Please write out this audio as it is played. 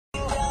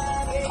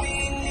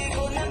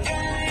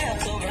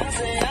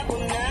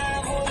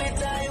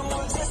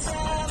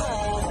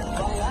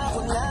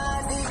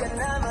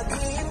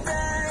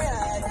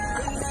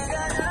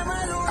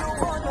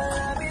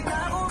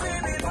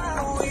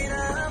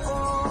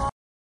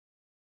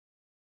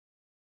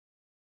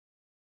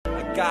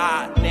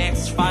God,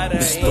 next fighter.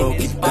 Gusto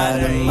kita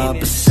na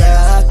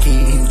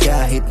mapasakin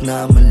kahit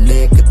na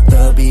mali,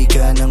 katabi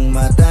ka ng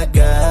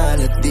matagal.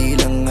 At di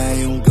lang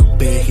ngayong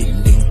gabi,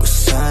 hiling ko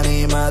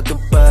sana'y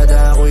matupad,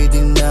 ako'y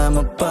di na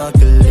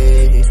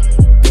mapakali.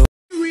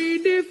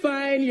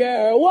 Redefine,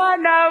 you're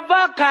one of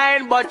a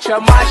kind, but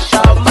you mash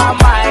up my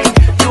mind.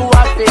 You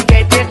have to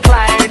get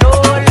declined,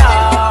 oh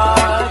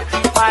Lord.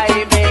 My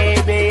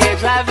baby is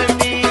driving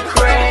me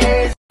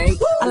crazy.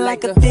 I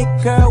like a thick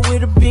girl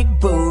with a big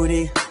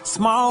booty,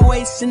 small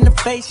waist in the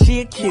face,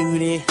 she a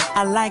cutie.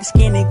 I like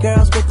skinny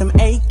girls with them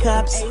A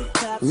cups,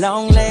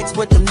 long legs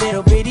with them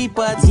little bitty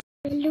butts.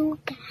 Hello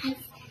guys,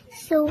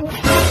 so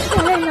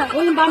wala na.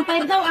 Yung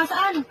vampire daw,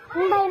 asaan?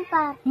 Yung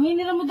vampire?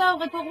 Hinira mo daw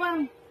kay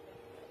Pokwang.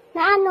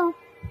 Na ano?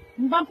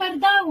 Yung vampire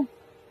daw.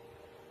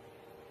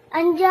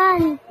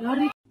 Andyan.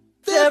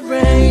 There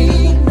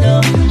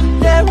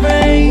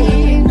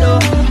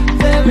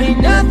ain't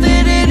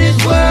nothing in this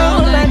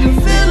world like a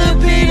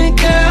Filipino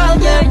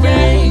girl. There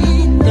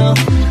ain't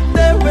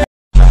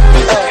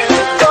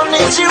don't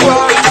need you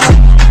all.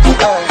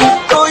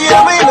 Oh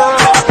yeah, me now.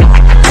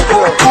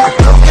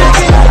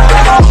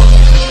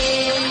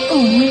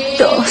 1,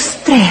 2,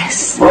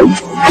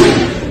 3.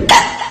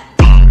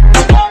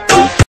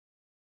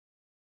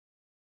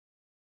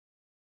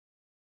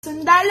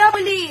 Sundalo,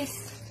 police.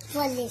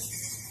 Police.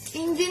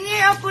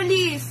 Engineer o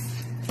police.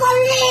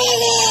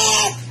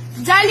 Police!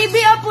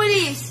 Jollibee o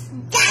police.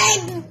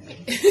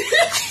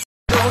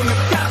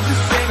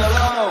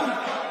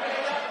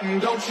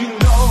 Don't you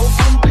know,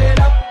 pump it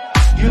up.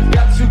 You've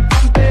got to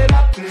pump it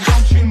up.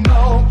 Don't you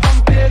know,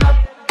 pump it up.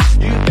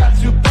 You've got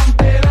to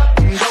pump it up.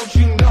 Don't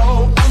you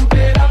know, pump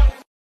it up.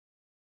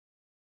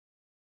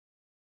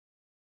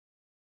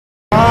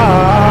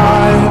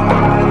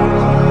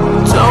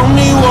 Tell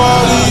me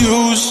why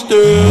you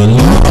still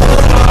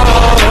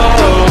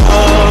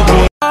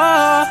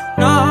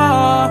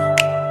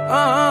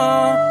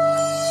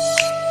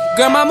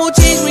Girl, my mood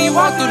changed when you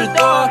walked through the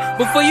door.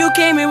 Before you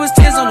came, it was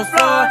tears on the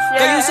floor.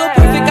 Girl, you so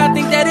perfect, I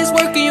think that it's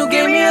working. You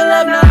gave me a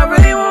love, now I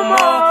really want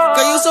more.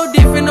 Girl, you so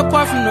different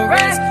apart from the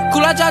rest.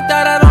 Cool, I dropped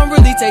out, I don't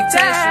really take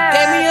tests. You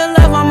gave me a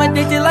love, I'm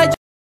addicted like.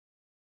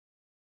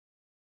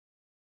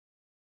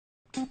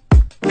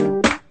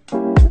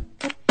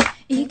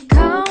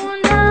 Ikaw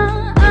na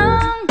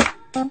ang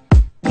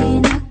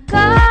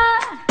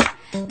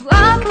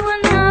pinaka-gwapo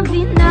na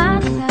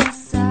binata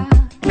sa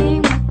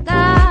aking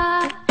mata.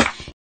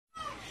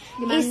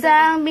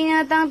 Isang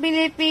binatang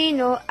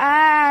Pilipino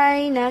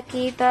ay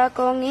nakita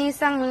kong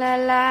isang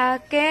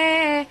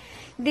lalaki.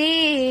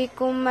 Di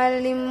ko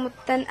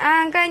malimutan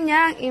ang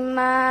kanyang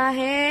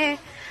imahe.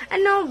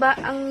 Ano ba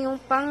ang iyong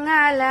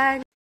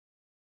pangalan?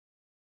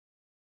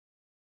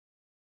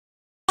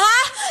 Ha?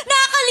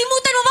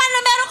 Nakakalimutan mo ba na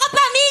meron ka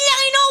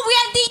pamilyang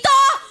inuwian dito?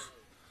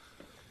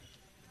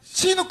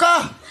 Sino ka?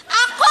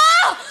 Ako!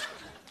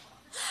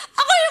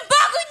 Ako yung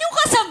bago niyong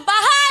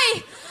kasambahay!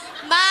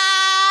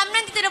 Ma'am,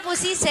 nandito na po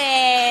si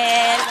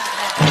Sel.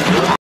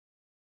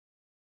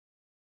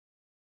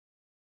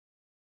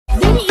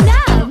 Dali na!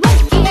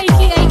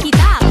 Mag-kiay-kiay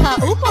kita!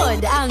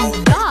 Kaupod ang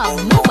Dog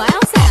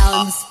Mobile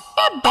Sounds.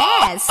 The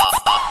best!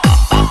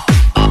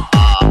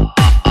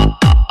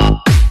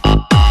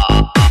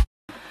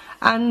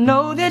 I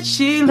know that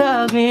she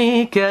loved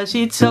me cause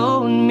she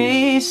told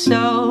me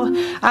so.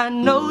 I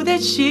know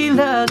that she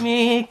loved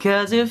me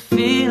cause her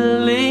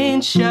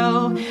feelings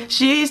show.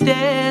 She's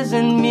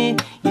dancing me,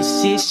 you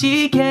see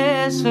she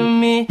cares for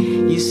me.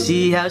 You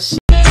see how she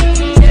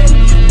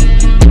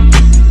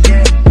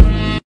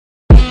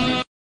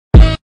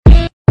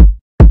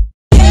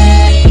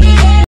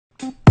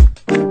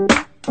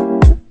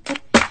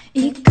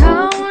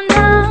Ikaw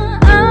na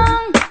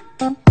ang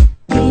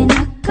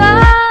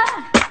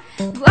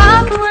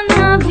pinaka-gwapo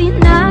na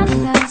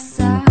binata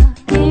sa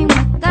aking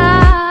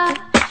mata.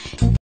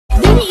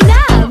 Dali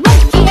na!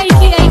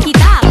 Mag-kiay-kiay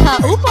kita!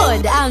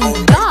 Kaupod ang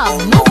Dog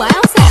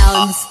Mobile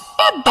Sounds.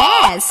 The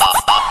best!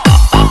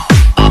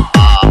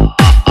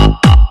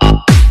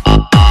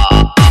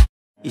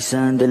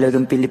 Isang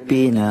dalagang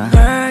Pilipina.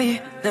 May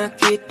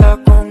nakita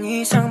kong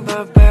isang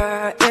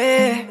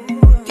babae,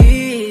 di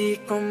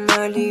ko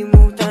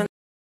malimutan.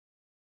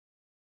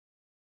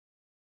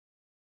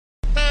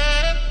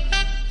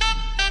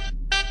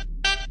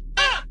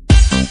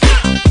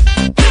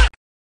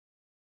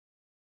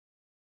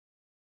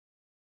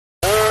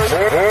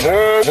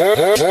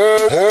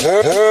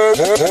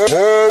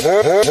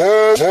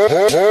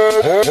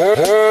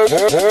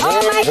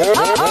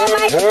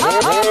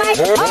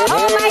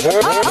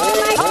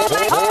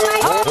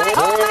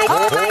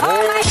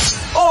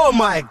 Oh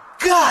my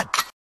God!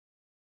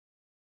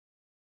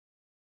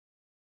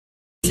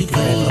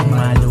 Sikretong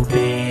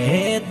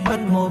malupit,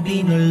 ba't mo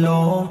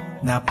binulong?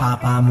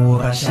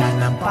 Napapamura siya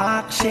ng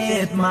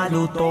paksit,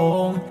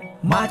 malutong.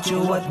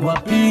 Macho at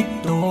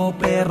wapito,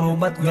 pero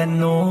ba't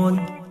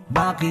ganon?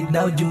 Bakit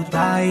daw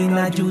jutay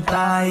na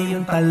jutay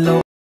yung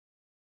talo?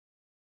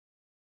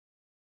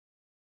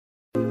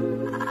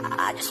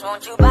 I just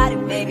want your body,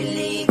 baby,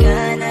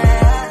 liga na.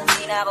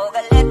 Di na ako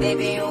galit,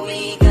 baby,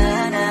 uwi ka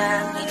na.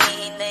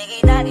 Hinihintay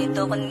kita.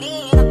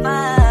 kanina pa.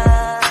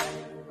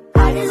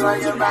 I just want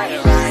your body,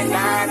 I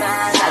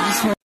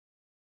just want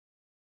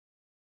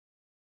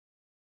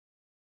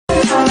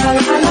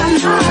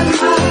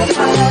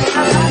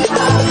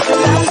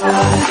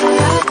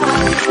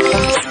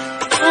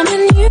and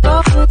then you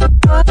go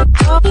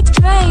it's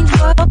strange,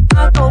 but I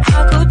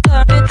could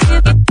turn it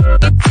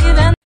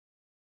even.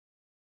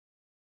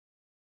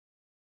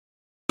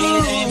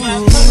 It ain't my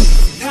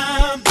first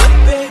time, but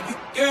baby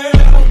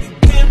girl, you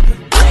can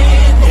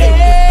pretend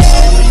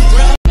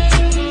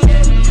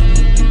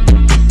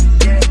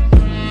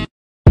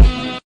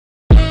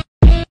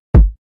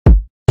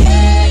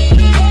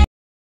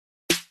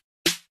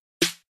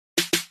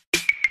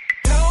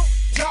Don't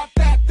drop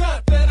that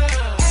da-da-da.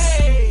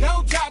 Hey,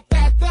 don't drop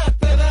that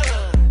da-da-da.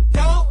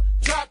 Don't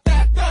drop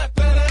that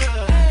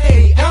da-da-da.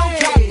 Hey, don't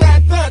drop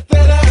that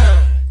da-da-da.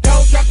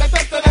 Don't drop that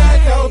da-da-da.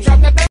 Don't drop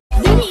that.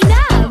 Dali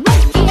na,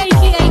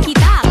 mag-ingay-ingay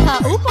kita,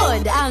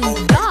 kaupod ang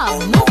Dog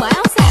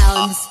Mobile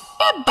Sounds.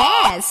 The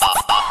best!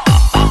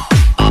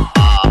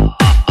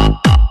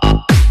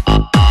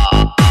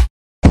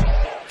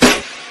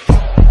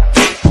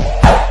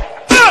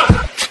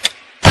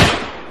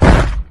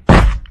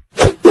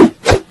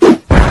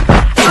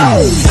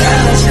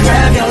 Fellas,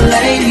 grab your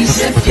ladies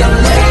if you're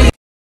lady.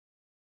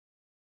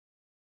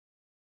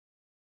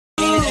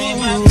 It ain't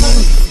my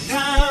first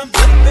time,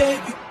 but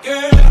baby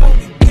girl,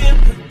 you can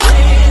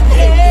pretend.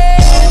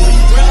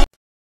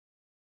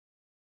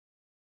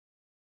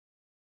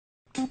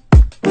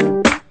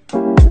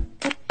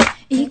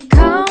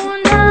 Ikaw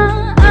na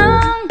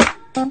ang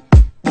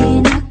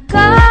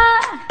pinaka-gwapo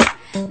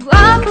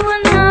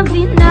na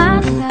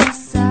binata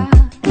sa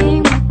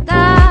aking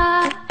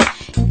mata.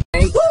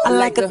 I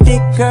like a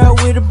thick girl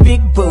with a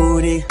big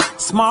booty,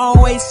 small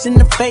waist in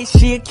the face,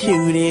 she a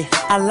cutie.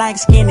 I like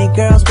skinny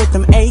girls with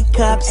them A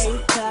cups,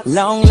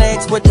 long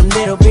legs with them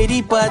little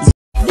bitty butts.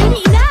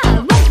 Dali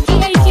na,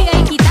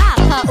 mag-ingay-ingay kita,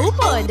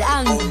 kaupod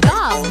ang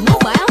Dog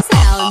Mobile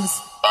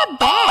Sounds. The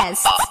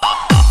best!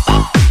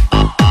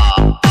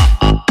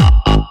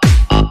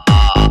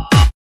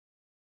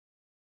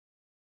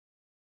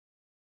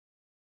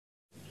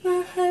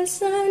 Mahal,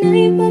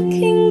 sana'y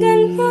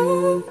pakinggan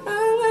mo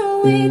ang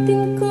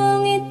awitin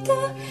kong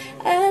ito,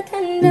 at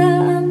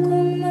handa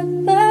akong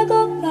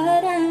magbago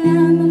para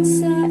lamang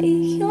sa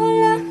iyo.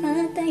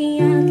 Lahat ay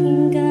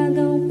aking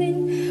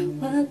gagawin,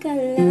 wag ka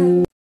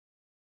lang.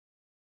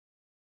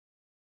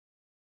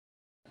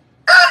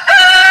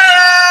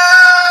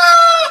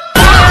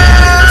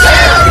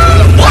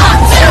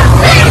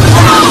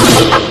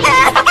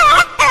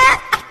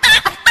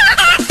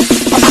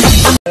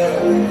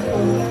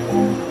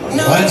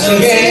 Once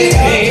again,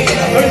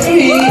 number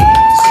 3.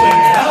 Swear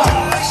it out.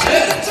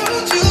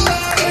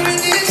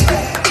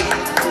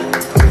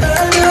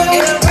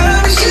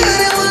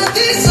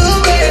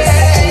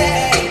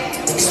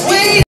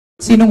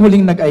 Sinong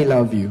huling nag-I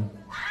love you?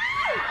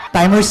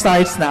 Timer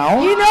starts now.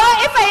 You know,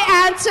 if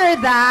I answer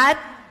that,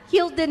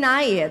 he'll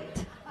deny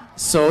it.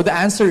 So the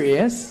answer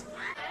is?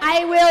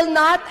 I will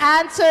not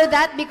answer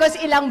that because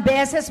ilang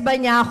beses ba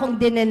niya akong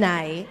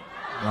dinenay?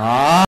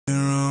 Ah.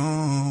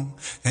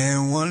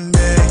 And one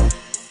day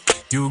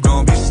you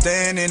gon' be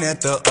standing at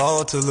the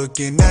altar,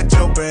 looking at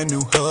your brand new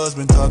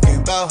husband,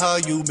 talking about how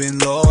you been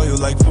loyal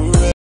like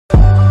forever.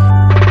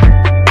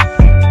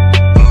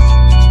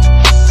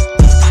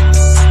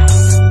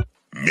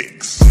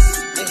 Mix.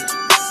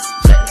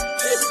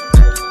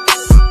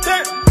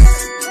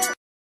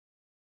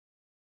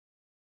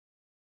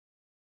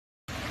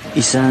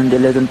 Isang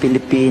dalagang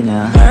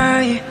Pilipina.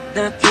 May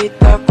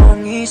nakita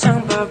kong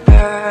isang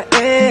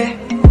babae,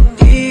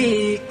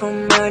 di ko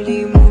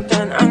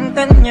malimutan ang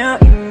kanya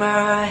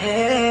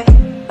imahe.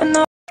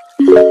 Ano?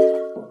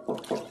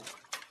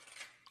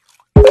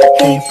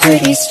 Hey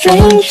pretty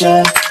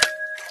stranger,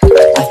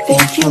 I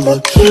think you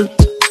look cute.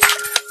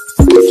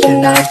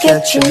 Can I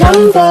get your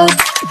number?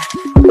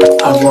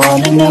 I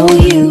wanna know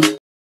you.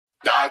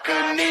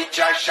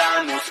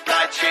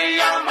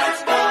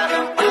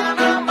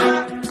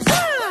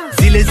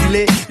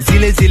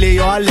 Zile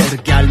yo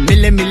alergyal,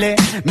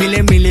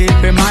 mile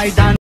pe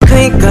Maidan.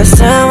 Tuwing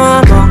kasama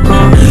mo ko,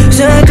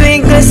 sa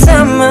tuwing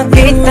kasama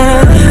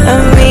kita,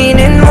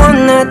 aminin mo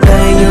na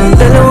tayong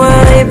dalawa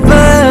ay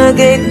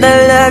bagay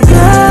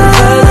talaga.